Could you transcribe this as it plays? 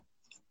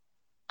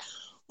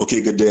Okay,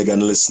 good day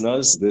again,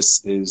 listeners.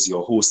 This is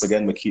your host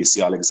again,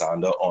 Macasey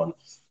Alexander on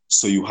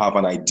So You Have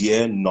an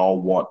Idea, Now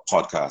What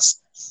podcast.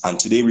 And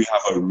today we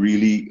have a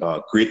really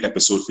great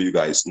episode for you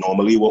guys.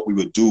 Normally what we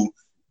would do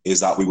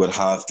is that we would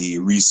have a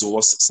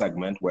resource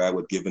segment where I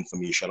would give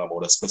information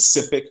about a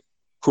specific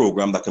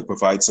program that could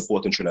provide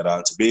support in Trinidad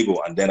and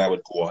Tobago. And then I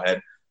would go ahead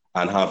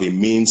and have a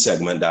main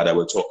segment that I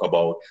would talk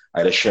about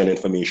either sharing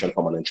information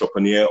from an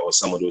entrepreneur or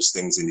some of those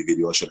things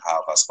individuals should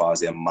have as far as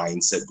their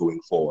mindset going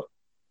forward.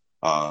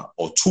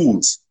 Or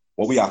tools.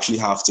 What we actually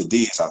have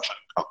today is actually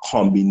a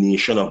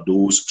combination of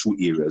those two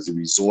areas, the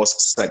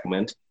resource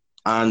segment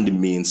and the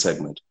main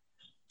segment.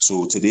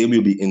 So today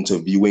we'll be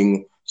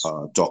interviewing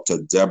Dr.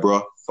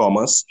 Deborah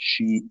Thomas.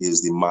 She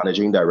is the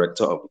Managing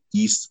Director of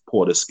East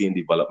Port of Spain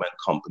Development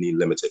Company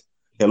Limited.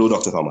 Hello,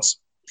 Dr. Thomas.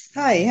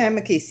 Hi, I'm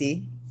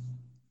Macasey.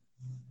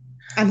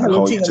 And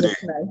hello to your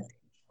listeners.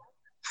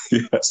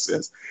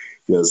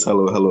 Yes.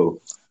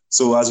 Hello.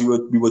 So as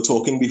we were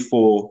talking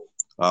before,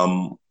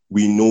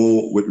 we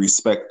know with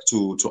respect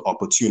to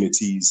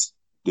opportunities,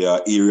 there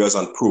are areas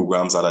and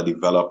programs that are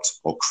developed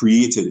or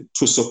created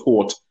to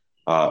support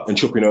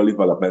entrepreneurial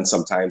development,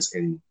 sometimes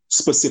in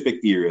specific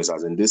areas,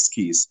 as in this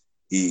case,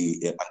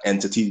 an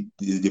entity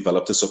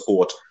developed to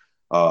support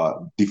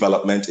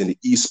development in the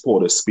East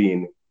Port of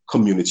Spain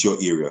community or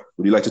area.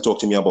 Would you like to talk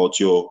to me about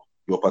your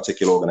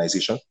particular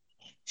organization?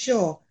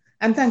 Sure.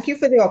 And thank you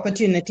for the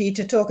opportunity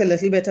to talk a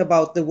little bit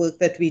about the work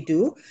that we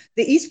do.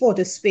 The East Port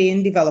of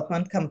Spain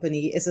Development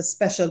Company is a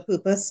special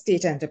purpose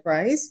state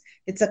enterprise.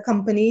 It's a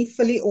company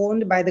fully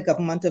owned by the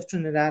government of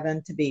Trinidad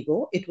and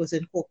Tobago. It was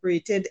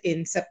incorporated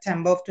in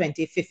September of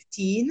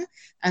 2015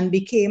 and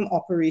became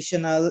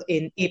operational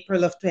in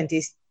April of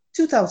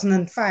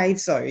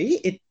 2005.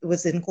 It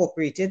was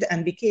incorporated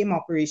and became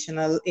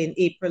operational in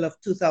April of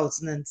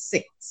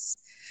 2006.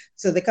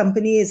 So the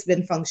company has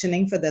been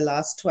functioning for the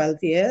last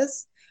 12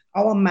 years.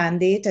 Our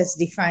mandate, as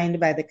defined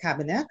by the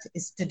Cabinet,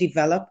 is to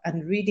develop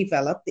and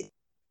redevelop the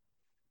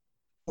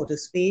Port of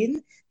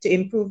Spain to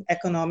improve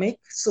economic,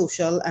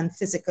 social, and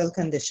physical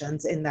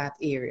conditions in that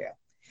area.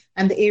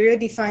 And the area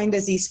defined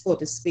as East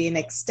Port of Spain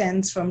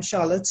extends from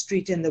Charlotte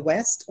Street in the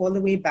west all the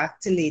way back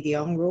to Lady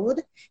Young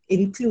Road,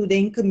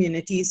 including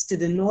communities to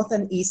the north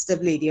and east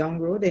of Lady Young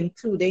Road,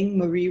 including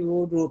Marie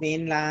Road,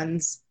 Romaine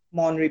Lands,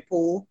 Mon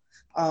Repos,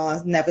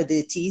 Never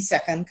Dirty,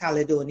 Second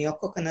Caledonia,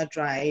 Coconut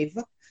Drive,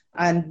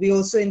 and we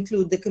also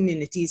include the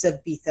communities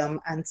of Beetham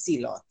and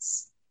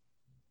Sealots.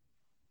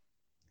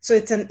 So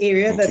it's an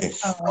area that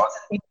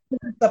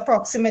includes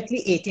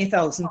approximately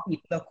 80,000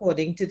 people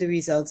according to the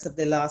results of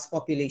the last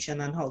population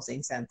and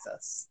housing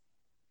census.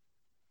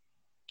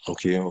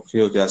 Okay,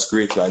 that's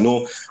great. I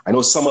know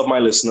some of my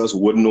listeners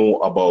would know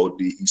about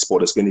the East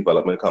Port of Spain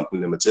Development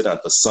Company Limited,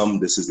 and for some,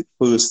 this is the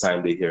first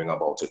time they're hearing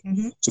about it.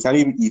 Mm-hmm. So can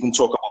you even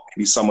talk about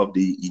maybe some of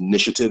the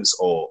initiatives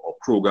or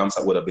programs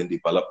that would have been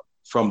developed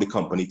from the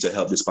company to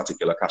help this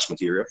particular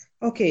catchment area?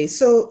 Okay,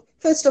 so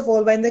first of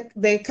all, when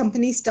the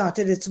company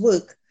started its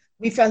work,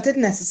 we felt it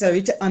necessary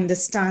to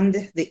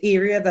understand the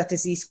area that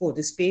is East Port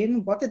of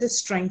Spain. What are the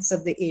strengths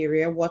of the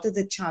area? What are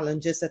the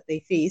challenges that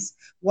they face?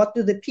 What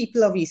do the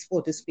people of East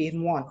Port of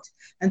Spain want?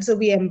 And so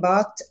we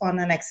embarked on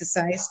an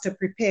exercise to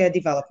prepare a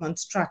development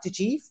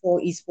strategy for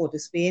East Port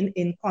of Spain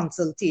in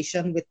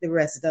consultation with the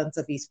residents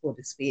of East Port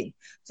of Spain.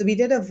 So we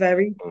did a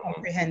very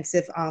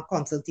comprehensive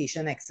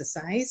consultation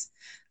exercise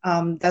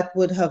that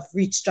would have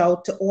reached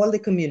out to all the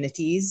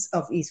communities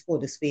of East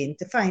Port of Spain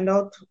to find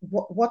out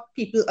what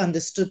people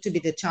understood to be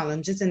the challenges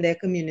in their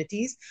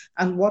communities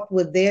and what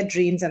were their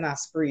dreams and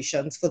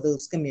aspirations for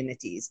those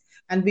communities.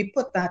 And we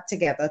put that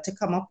together to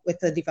come up with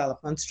a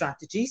development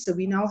strategy. So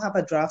we now have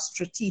a draft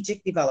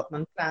strategic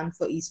development plan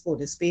for East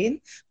Port of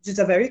Spain, which is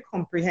a very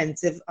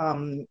comprehensive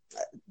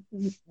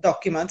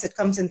document. It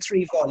comes in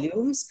 3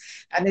 volumes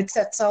and it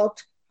sets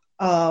out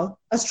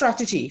a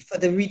strategy for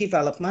the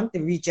redevelopment,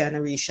 the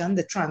regeneration,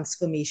 the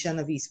transformation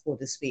of East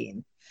Port of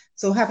Spain.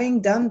 So having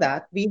done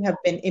that, we have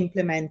been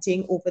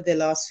implementing over the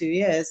last few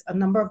years a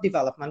number of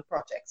development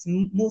projects,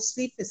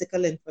 mostly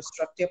physical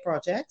infrastructure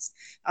projects,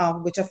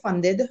 which are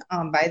funded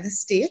by the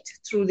state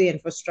through the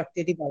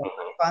Infrastructure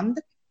Development Fund.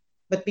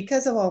 But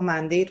because of our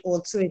mandate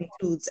also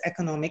includes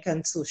economic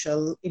and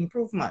social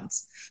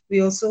improvements, we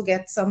also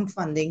get some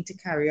funding to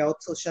carry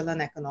out social and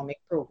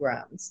economic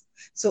programs.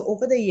 So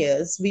over the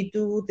years, we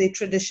do the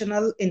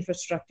traditional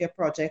infrastructure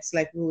projects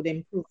like road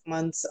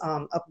improvements,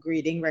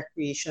 upgrading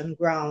recreation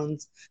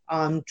grounds,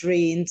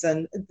 drains,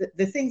 and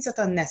the things that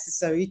are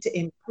necessary to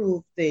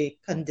improve the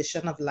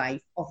condition of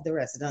life of the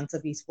residents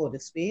of East Port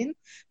of Spain.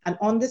 And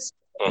on this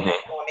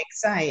economic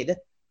side,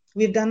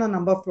 we've done a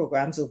number of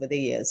programs over the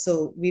years.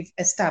 So we've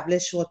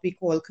established what we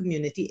call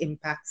community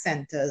impact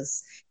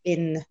centers.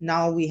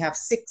 Now we have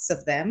 6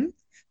 of them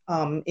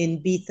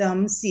in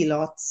Beetham,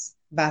 Sealots,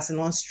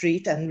 Basanon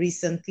Street, and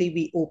recently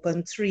we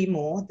opened 3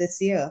 more this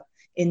year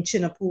in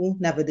Chinapoo,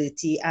 Never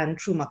Dirty, and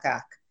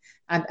Trumacac.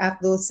 And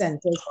at those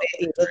centers,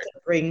 we're able to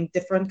bring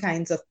different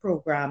kinds of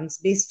programs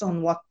based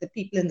on what the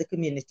people in the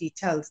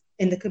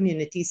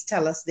communities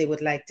tell us they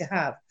would like to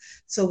have.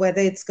 So whether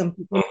it's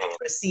computer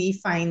literacy,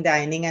 fine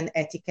dining, and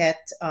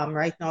etiquette,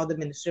 right now the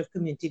Ministry of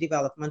Community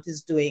Development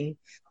is doing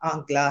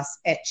glass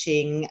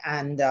etching,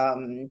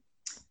 and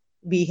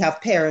we have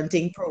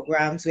parenting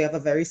programs. We have a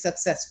very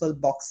successful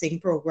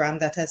boxing program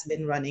that has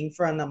been running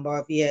for a number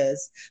of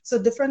years.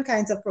 So different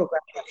kinds of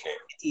programs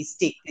activities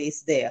take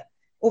place there.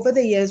 Over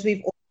the years,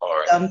 we've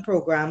also done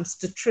programs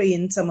to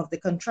train some of the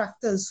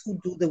contractors who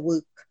do the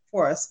work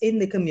for us in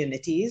the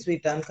communities.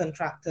 We've done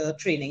contractor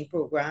training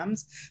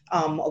programs,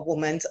 a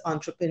women's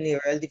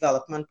entrepreneurial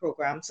development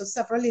program. So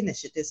several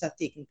initiatives have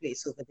taken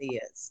place over the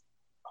years.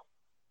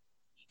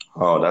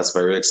 Oh, that's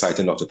very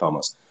exciting, Dr.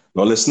 Thomas.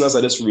 Now, listeners,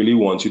 I just really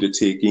want you to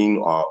take in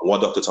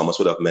what Dr. Thomas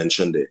would have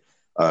mentioned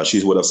there.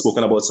 She would have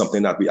spoken about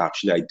something that we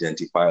actually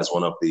identify as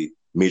one of the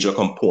major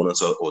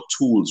components or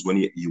tools when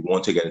you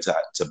want to get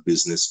into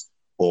business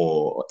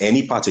or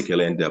any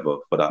particular endeavor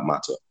for that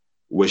matter,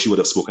 where she would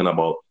have spoken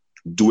about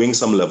doing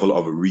some level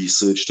of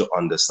research to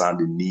understand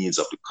the needs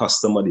of the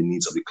customer, the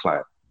needs of the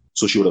client.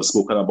 So she would have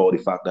spoken about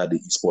the fact that the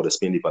East Port of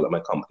Spain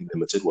Development Company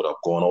Limited would have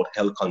gone out,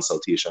 held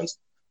consultations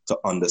to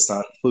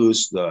understand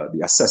first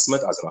the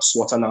assessment as in a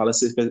SWOT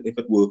analysis, if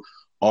it were,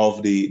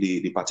 of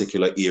the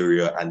particular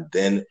area. And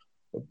then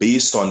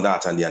based on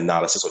that and the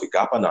analysis or the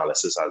gap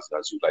analysis,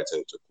 as you'd like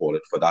to call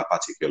it, for that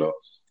particular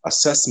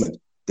assessment,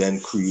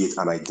 then create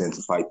and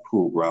identify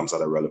programs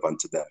that are relevant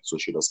to them. So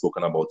she would have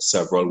spoken about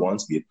several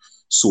ones, be it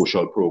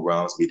social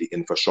programs, be it the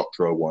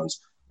infrastructural ones.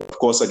 Of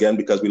course, again,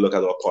 because we look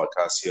at our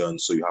podcast here, and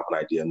so you have an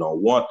idea now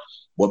what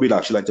we'd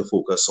actually like to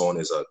focus on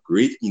is a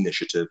great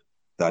initiative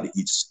that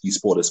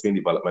East Port of Spain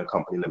Development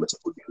Company Limited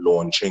will be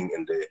launching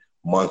in the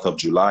month of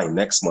July,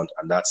 next month,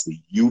 and that's the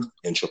Youth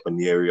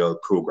Entrepreneurial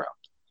Program.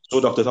 So,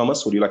 Dr.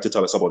 Thomas, would you like to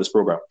tell us about this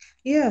program?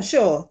 Yeah,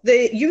 sure.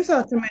 The Youth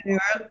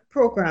Entrepreneurial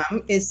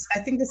Program is, I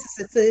think this is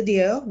the third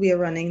year we are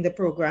running the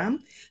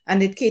program,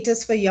 and it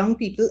caters for young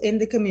people in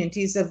the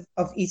communities of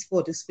East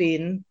Port of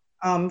Spain,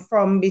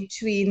 from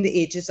between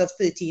the ages of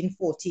 13,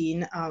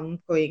 14,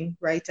 going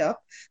right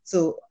up.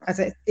 So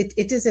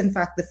it is in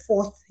fact the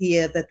fourth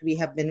year that we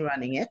have been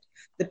running it.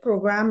 The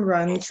program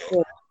runs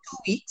for 2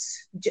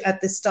 weeks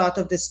at the start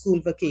of the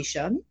school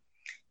vacation.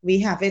 We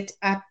have it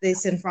at the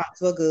St.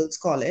 Francois Girls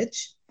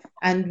College,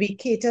 and we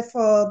cater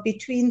for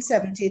between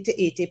 70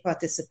 to 80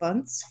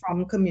 participants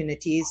from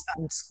communities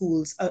and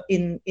schools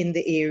in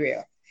the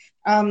area.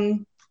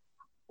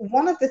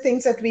 One of the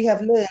things that we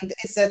have learned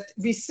is that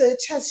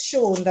research has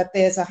shown that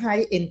there's a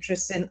high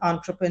interest in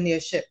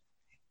entrepreneurship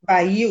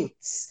by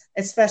youths,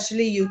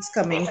 especially youths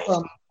coming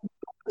from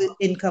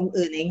income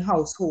earning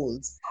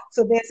households.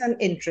 So there's an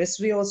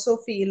interest. We also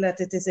feel that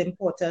it is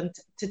important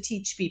to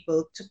teach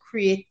people to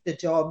create the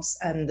jobs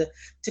and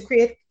to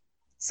create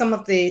some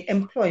of the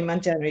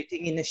employment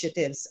generating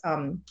initiatives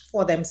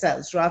for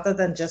themselves, rather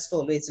than just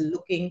always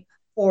looking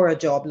for a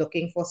job,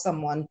 looking for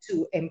someone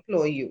to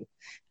employ you.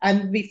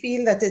 And we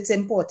feel that it's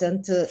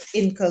important to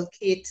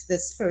inculcate the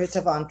spirit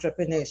of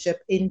entrepreneurship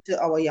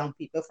into our young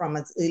people from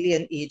as early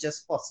an age as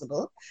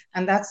possible.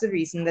 And that's the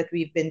reason that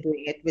we've been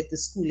doing it with the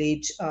school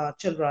age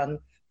children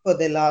for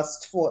the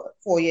last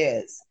four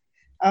years.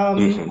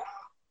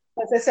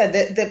 As I said,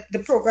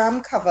 the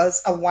program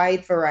covers a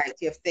wide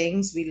variety of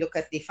things. We look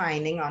at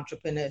defining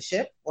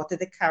entrepreneurship. What are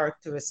the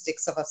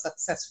characteristics of a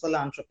successful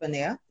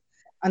entrepreneur?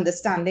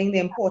 Understanding the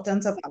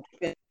importance of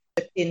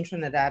entrepreneurship in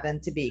Trinidad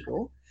and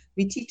Tobago.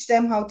 We teach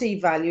them how to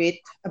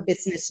evaluate a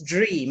business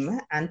dream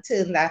and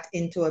turn that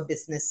into a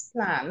business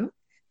plan,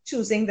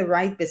 choosing the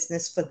right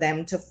business for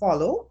them to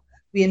follow.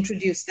 We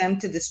introduce them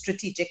to the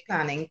strategic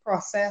planning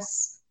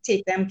process,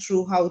 take them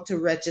through how to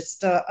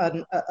register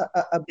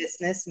a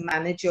business,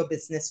 manage your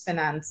business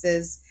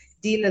finances,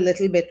 deal a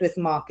little bit with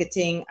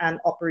marketing and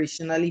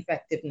operational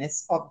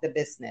effectiveness of the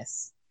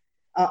business.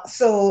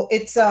 So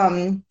it's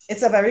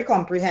a very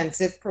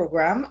comprehensive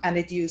program, and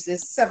it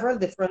uses several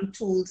different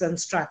tools and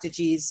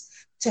strategies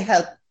to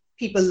help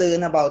people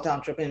learn about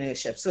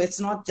entrepreneurship. So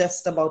it's not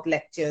just about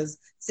lectures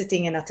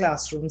sitting in a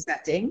classroom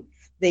setting.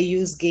 They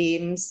use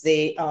games.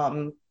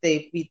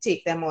 We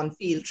take them on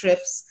field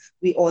trips.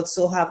 We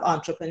also have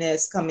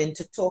entrepreneurs come in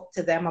to talk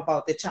to them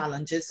about the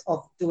challenges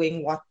of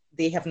doing what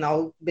they have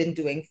now been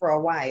doing for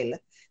a while.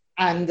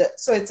 And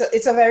so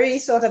it's a very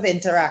sort of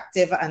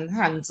interactive and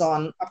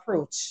hands-on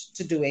approach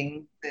to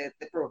doing the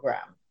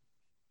program.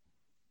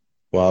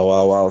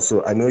 Wow.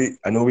 So I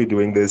know we're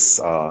doing this,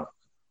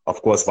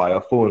 of course,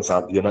 via phone,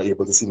 so you're not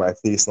able to see my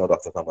face now,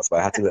 Dr. Thomas, but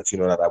I had to let you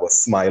know that I was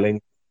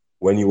smiling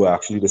when you were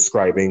actually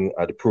describing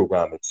the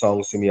program. It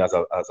sounds to me as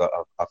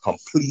a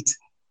complete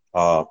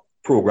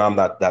program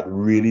that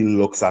really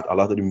looks at a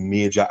lot of the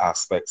major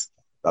aspects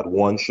that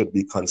one should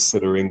be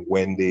considering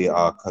when they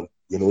are,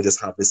 just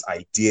have this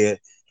idea.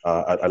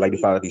 I like the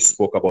fact that he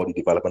spoke about the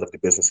development of the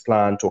business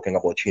plan, talking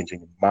about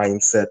changing the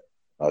mindset,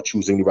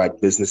 choosing the right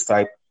business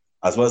type,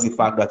 as well as the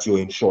fact that you're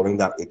ensuring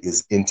that it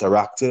is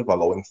interactive,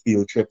 allowing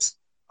field trips,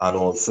 and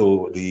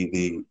also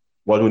the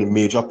one of the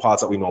major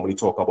parts that we normally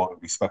talk about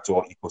with respect to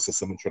our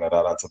ecosystem in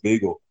Trinidad and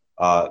Tobago,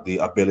 the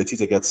ability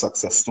to get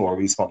success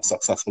stories from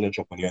successful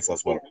entrepreneurs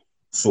as well.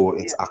 So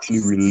it's actually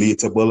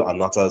relatable and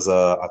not as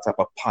a type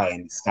of pie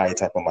in the sky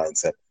type of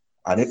mindset.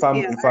 And if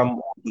I'm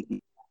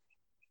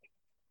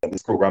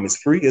this program is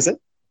free, is it?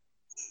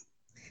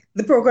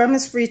 The program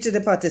is free to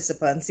the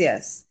participants,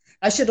 yes.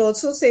 I should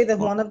also say that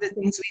one of the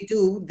things we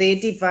do, they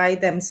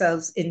divide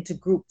themselves into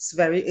groups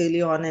very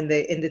early on in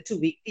the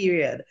 2-week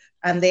period,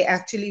 and they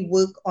actually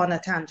work on a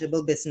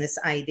tangible business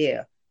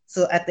idea.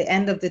 So at the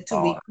end of the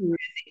 2-week period,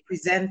 they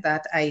present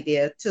that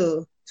idea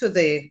to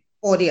the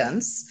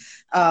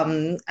audience,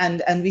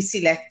 and we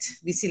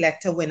select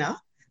a winner,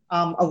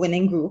 a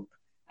winning group,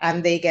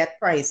 and they get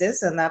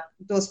prizes, and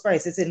those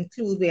prizes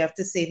include, we have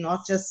to say,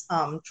 not just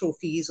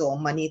trophies or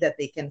money that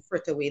they can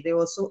frit away. They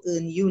also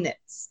earn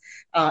units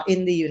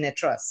in the unit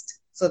trust.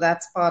 So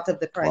that's part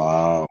of the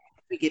prize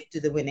we give to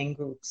the winning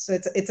group. So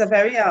it's a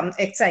very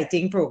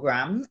exciting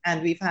program,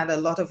 and we've had a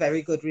lot of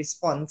very good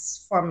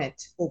response from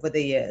it over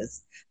the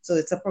years. So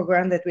it's a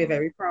program that we're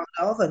very proud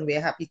of, and we're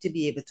happy to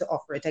be able to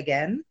offer it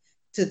again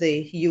to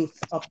the youth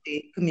of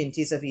the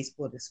communities of East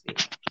Port of Spain.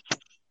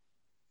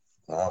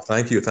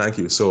 Thank you.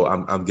 So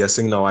I'm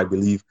guessing now, I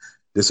believe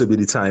this would be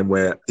the time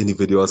where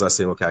individuals are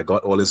saying, okay, I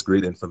got all this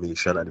great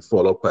information, and the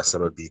follow-up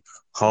question would be,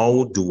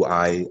 how do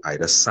I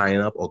either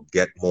sign up or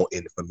get more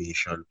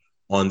information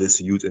on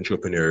this youth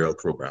entrepreneurial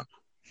program?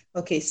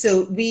 Okay,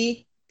 so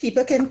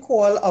people can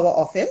call our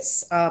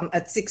office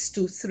at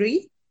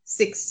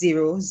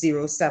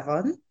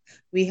 623-6007.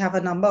 We have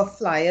a number of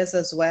flyers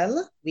as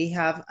well. We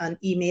have an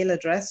email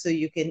address, so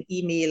you can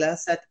email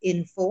us at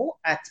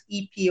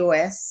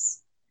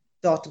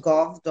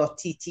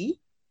info@epos.gov.tt,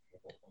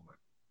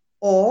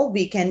 or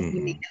we can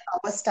email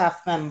our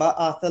staff member,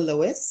 Arthur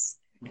Lewis,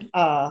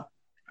 and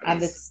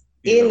it's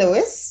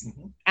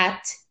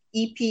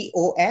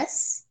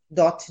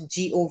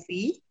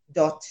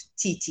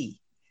alewis@epos.gov.tt.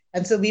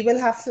 And so we will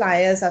have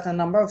flyers at a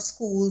number of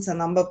schools, a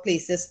number of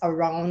places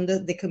around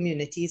the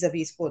communities of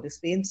East Port of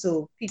Spain.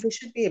 So people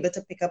should be able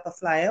to pick up a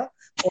flyer,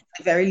 or at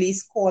the very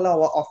least call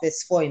our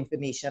office for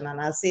information.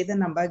 And I'll say the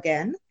number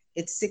again.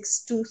 It's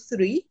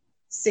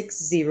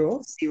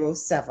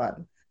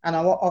 623-6007. And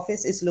our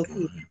office is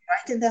located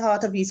right in the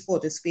heart of East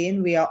Port of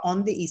Spain. We are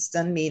on the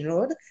Eastern Main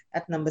Road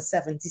at number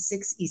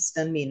 76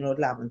 Eastern Main Road,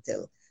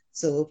 Laventille.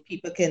 So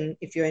people can,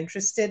 if you're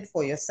interested,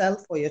 for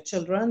yourself or your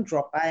children,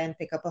 drop by and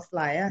pick up a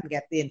flyer and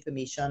get the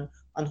information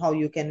on how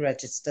you can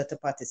register to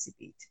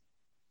participate.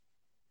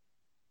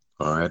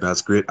 All right,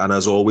 that's great. And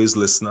as always,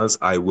 listeners,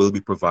 I will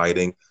be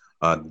providing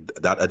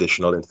that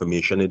additional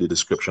information in the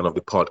description of the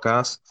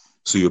podcast.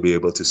 So you'll be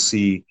able to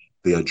see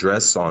the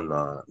address on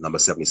number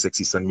 76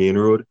 Eastern Main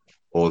Road,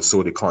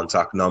 also the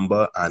contact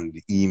number and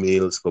the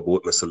emails for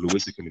both Mr.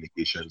 Lewis, the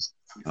communications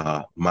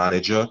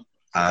manager,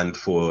 and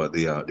for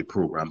the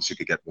programs. You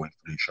could get more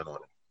information on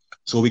it.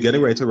 So we're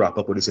getting ready to wrap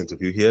up with this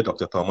interview here.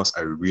 Dr. Thomas,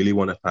 I really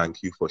want to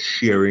thank you for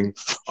sharing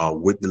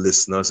with the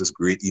listeners this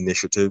great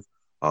initiative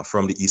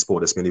from the East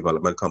Port of Spain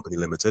Development Company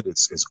Limited.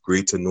 It's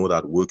great to know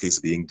that work is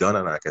being done.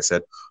 And like I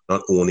said,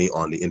 not only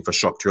on the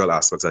infrastructural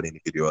aspects that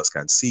individuals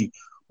can see,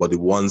 but the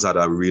ones that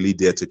are really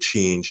there to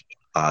change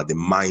the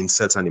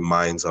mindsets and the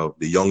minds of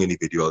the young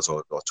individuals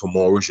or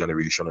tomorrow's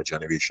generation or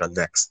generation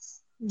next.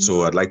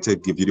 So I'd like to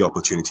give you the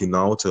opportunity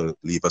now to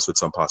leave us with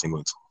some parting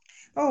words.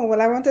 Oh,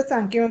 well, I want to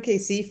thank you,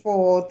 Casey,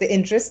 for the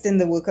interest in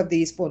the work of the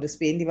East Port of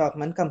Spain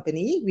Development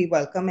Company. We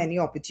welcome any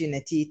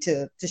opportunity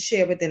to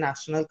share with the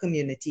national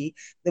community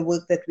the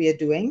work that we are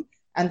doing,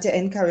 and to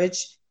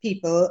encourage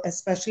people,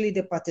 especially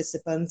the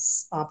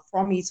participants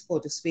from East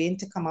Port of Spain,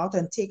 to come out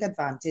and take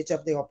advantage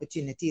of the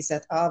opportunities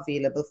that are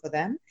available for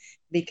them,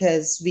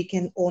 because we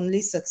can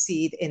only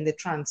succeed in the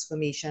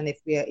transformation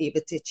if we are able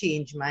to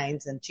change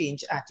minds and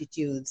change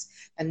attitudes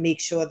and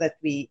make sure that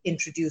we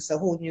introduce a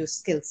whole new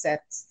skill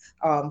sets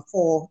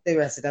for the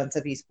residents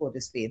of East Port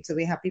of Spain. So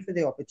we're happy for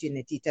the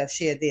opportunity to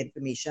share the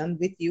information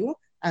with you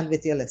and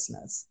with your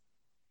listeners.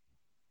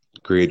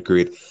 Great.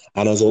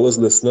 And as always,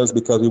 listeners,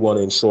 because we want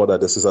to ensure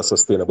that this is a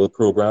sustainable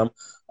program,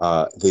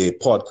 the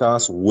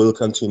podcast will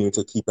continue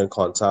to keep in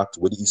contact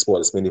with the East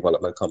Port of Spain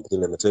Development Company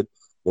Limited.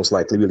 Most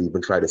likely, we'll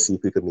even try to see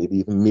if we could maybe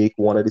even make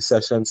one of the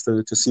sessions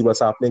to see what's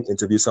happening,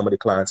 interview some of the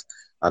clients,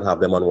 and have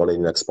them on one of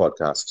the next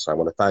podcasts. So I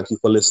want to thank you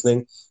for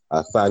listening.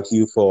 Thank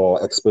you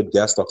for expert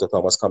guest, Dr.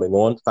 Thomas, coming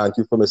on. Thank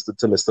you to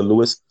Mr.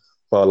 Lewis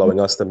for allowing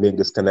us to make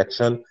this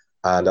connection.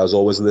 And as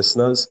always,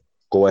 listeners,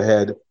 go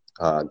ahead,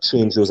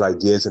 change those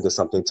ideas into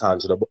something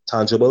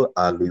tangible,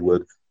 and we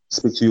would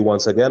speak to you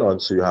once again on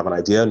So You Have an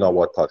Idea, Now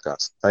What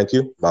podcast. Thank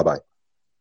you. Bye-bye.